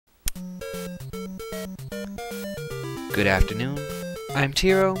Good afternoon, I'm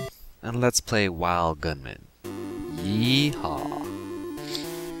Tiro, and let's play Wild Gunman. Yeehaw!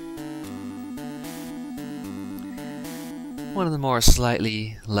 One of the more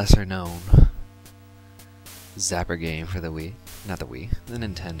slightly lesser known Zapper game for the Wii. Not the Wii, the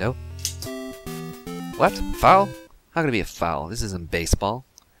Nintendo. What? Foul? How could it be a foul? This isn't baseball.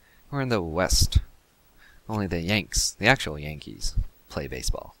 We're in the West. Only the Yanks, the actual Yankees, play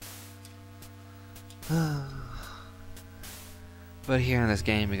baseball. But here in this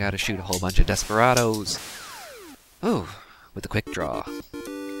game, we gotta shoot a whole bunch of desperados. Ooh, with the quick draw.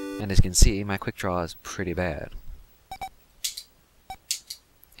 And as you can see, my quick draw is pretty bad.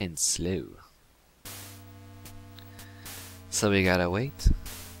 And slow. So we gotta wait.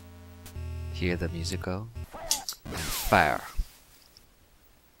 Hear the music go. And fire.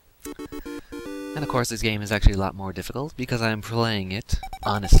 And of course, this game is actually a lot more difficult because I'm playing it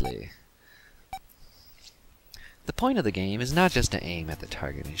honestly. The point of the game is not just to aim at the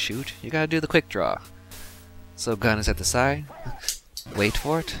target and shoot, you gotta do the quick draw. So gun is at the side, wait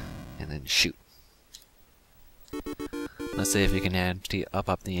for it, and then shoot. Let's see if you can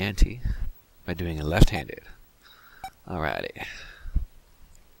up the ante by doing it left-handed. Alrighty.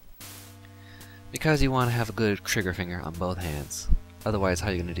 Because you want to have a good trigger finger on both hands. Otherwise, how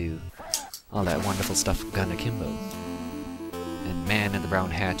are you gonna do all that wonderful stuff gun akimbo? And man in the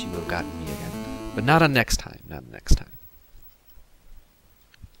brown hat, you have gotten me again. But not on next time, not next time.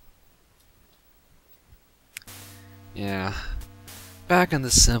 Yeah, back in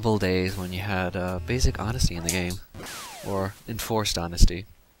the simple days when you had basic honesty in the game, or enforced honesty.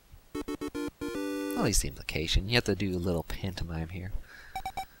 At least the implication. You have to do a little pantomime here.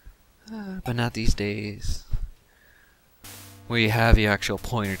 But not these days, where you have the actual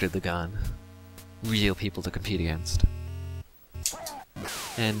pointer to the gun, real people to compete against,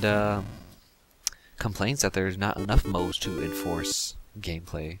 and complaints that there's not enough modes to enforce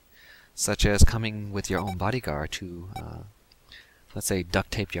gameplay, such as coming with your own bodyguard to, let's say,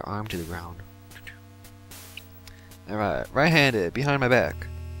 duct tape your arm to the ground. Alright, right-handed, behind my back.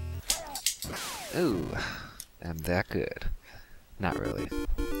 Ooh, I'm that good. Not really.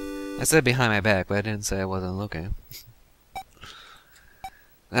 I said behind my back, but I didn't say I wasn't looking.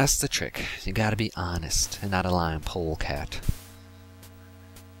 That's the trick. You gotta be honest, and not a lying polecat.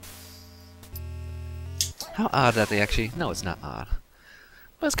 How odd that they actually... No, it's not odd.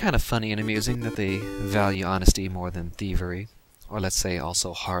 But it's kind of funny and amusing that they value honesty more than thievery. Or let's say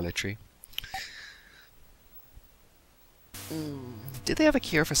also harlotry. Did they have a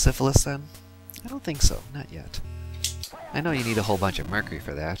cure for syphilis then? I don't think so. Not yet. I know you need a whole bunch of mercury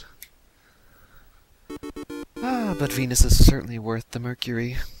for that. But Venus is certainly worth the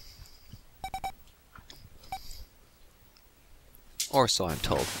mercury. Or so I'm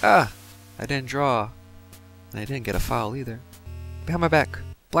told. I didn't draw. I didn't get a foul either. Behind my back.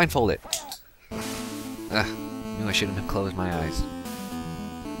 Blindfolded. Knew I shouldn't have closed my eyes.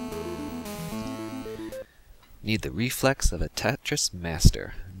 Need the reflex of a Tetris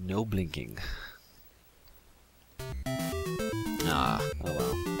master. No blinking. Oh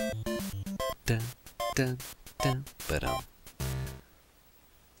well. Dun, dun, dun, ba-dum.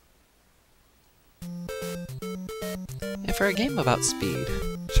 And for a game about speed,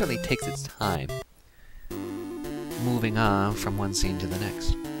 it certainly takes its time, moving on from one scene to the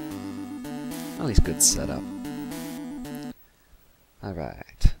next. At least good setup.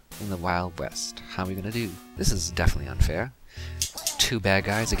 Alright, in the Wild West, how are we gonna do? This is definitely unfair. 2 bad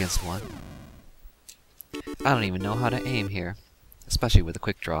guys against 1. I don't even know how to aim here, especially with a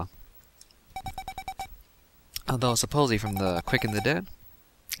quick draw. Although supposedly from the Quick and the Dead?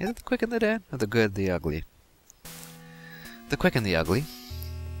 Is it the Quick and the Dead? Or the Good, the Ugly? The Quick and the Ugly.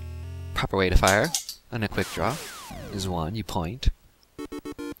 Proper way to fire on a quick draw is 1, you point.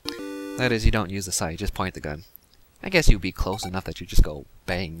 That is, you don't use the sight, you just point the gun. I guess you'd be close enough that you just go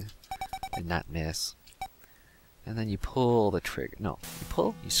bang and not miss. And then you pull the trigger. No, you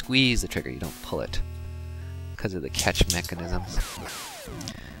pull? You squeeze the trigger, you don't pull it. Because of the catch mechanism.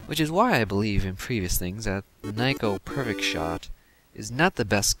 Which is why I believe in previous things that the Nyko Perfect Shot is not the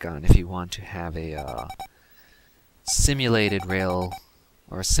best gun if you want to have a simulated rail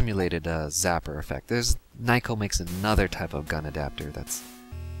or a simulated zapper effect. Nyko makes another type of gun adapter that's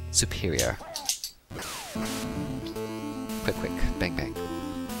superior. Quick, quick, bang, bang.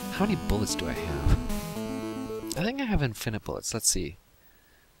 How many bullets do I have? I think I have infinite bullets. Let's see.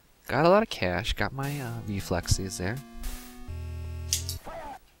 Got a lot of cash. Got my reflexes there.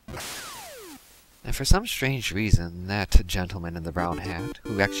 And for some strange reason, that gentleman in the brown hat,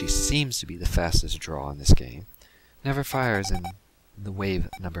 who actually seems to be the fastest draw in this game, never fires in the wave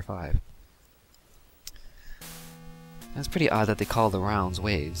number 5. It's pretty odd that they call the rounds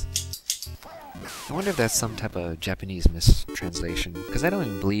waves. I wonder if that's some type of Japanese mistranslation, because I don't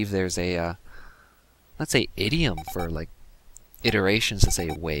even believe there's a, let's say, idiom for, like, iterations to say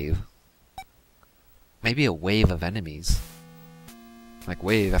wave. Maybe a wave of enemies. Like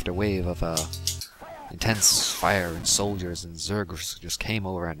wave after wave of, intense fire and soldiers and zergers just came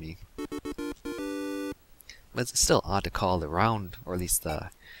over at me. But it's still odd to call the round, or at least the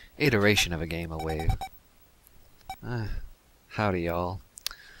iteration of a game, a wave. Howdy, y'all.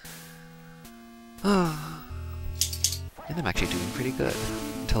 And I'm actually doing pretty good,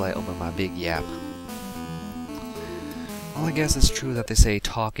 until I open my big yap. Well, I guess it's true that they say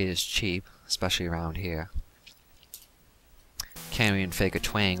talk is cheap, especially around here. Can't even fake a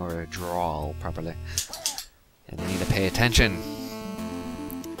twang or a drawl properly. And I need to pay attention.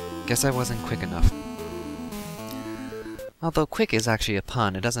 Guess I wasn't quick enough. Although quick is actually a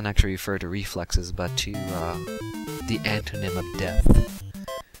pun, it doesn't actually refer to reflexes, but to the antonym of death.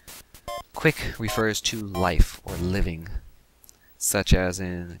 Quick refers to life or living, such as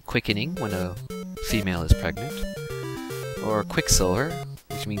in quickening when a female is pregnant, or quicksilver,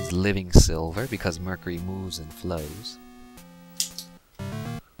 which means living silver because mercury moves and flows.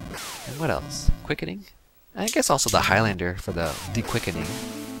 And what else? Quickening? I guess also the Highlander for the quickening.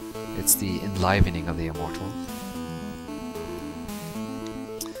 It's the enlivening of the immortal.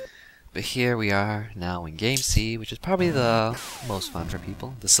 But here we are now in Game C, which is probably the most fun for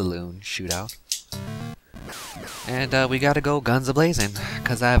people, the saloon shootout. And we gotta go guns a-blazing,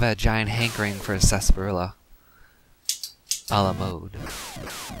 because I have a giant hankering for a sarsaparilla. A la mode.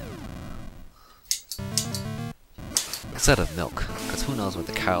 Instead of milk, because who knows what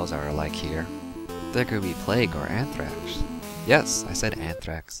the cows are like here. There could be plague or anthrax. Yes, I said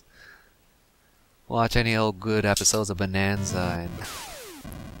anthrax. Watch any old good episodes of Bonanza and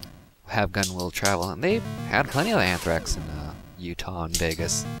Have Gun Will Travel, and they had plenty of anthrax in Utah and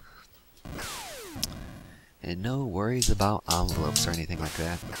Vegas. And no worries about envelopes or anything like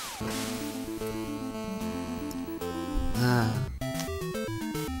that.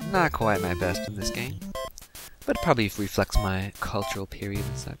 Not quite my best in this game, but it probably reflects my cultural period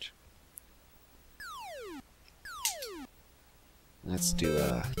and such. Let's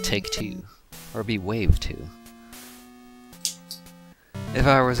do take 2, or be wave 2. If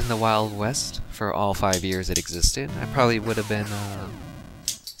I was in the Wild West for all 5 years it existed, I probably would have been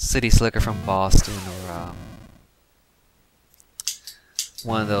City Slicker from Boston, or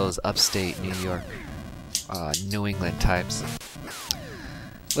one of those upstate New York, New England types.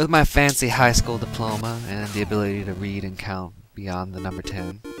 With my fancy high school diploma and the ability to read and count beyond the number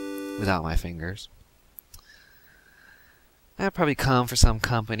 10 without my fingers. I'd probably come for some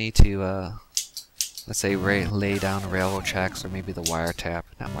company to, let's say, lay down railroad tracks, or maybe the wiretap,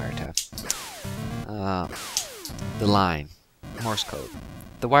 not wiretap, the line, Morse code,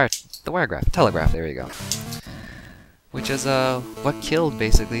 the wiregraph, telegraph, there you go. Which is, what killed,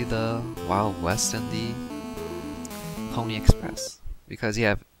 basically, the Wild West and the Pony Express. Because you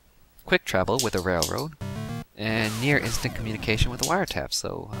have quick travel with a railroad, and near instant communication with a wiretap,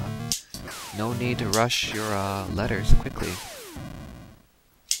 so, no need to rush your, letters quickly.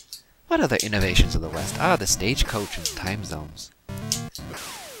 What other innovations of the West? The stagecoach and time zones.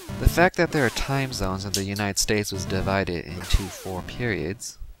 The fact that there are time zones in the United States was divided into 4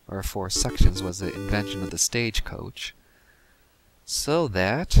 periods, or 4 sections, was the invention of the stagecoach, so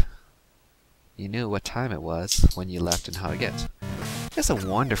that you knew what time it was when you left and how to get. Just a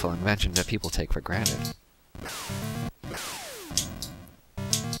wonderful invention that people take for granted.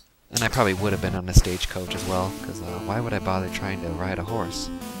 And I probably would have been on a stagecoach as well, because why would I bother trying to ride a horse?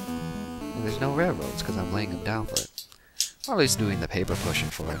 And there's no railroads, because I'm laying them down for it. Or at least doing the paper pushing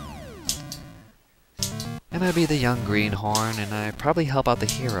for it. And I'd be the young greenhorn, and I'd probably help out the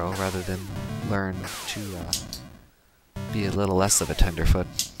hero rather than learn to be a little less of a tenderfoot.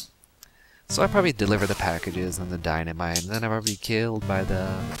 So I'd probably deliver the packages and the dynamite, and then I'd probably be killed by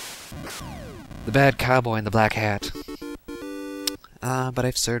the bad cowboy in the black hat. But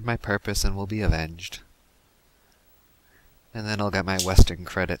I've served my purpose and will be avenged. And then I'll get my Western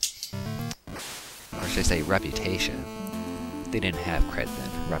credit. Or should I say reputation. They didn't have credit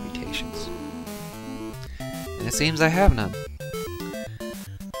then, reputations. And it seems I have none.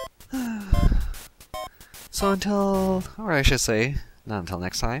 So until, or I should say, not until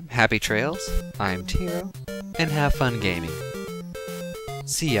next time, happy trails, I'm Tiro, and have fun gaming.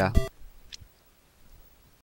 See ya.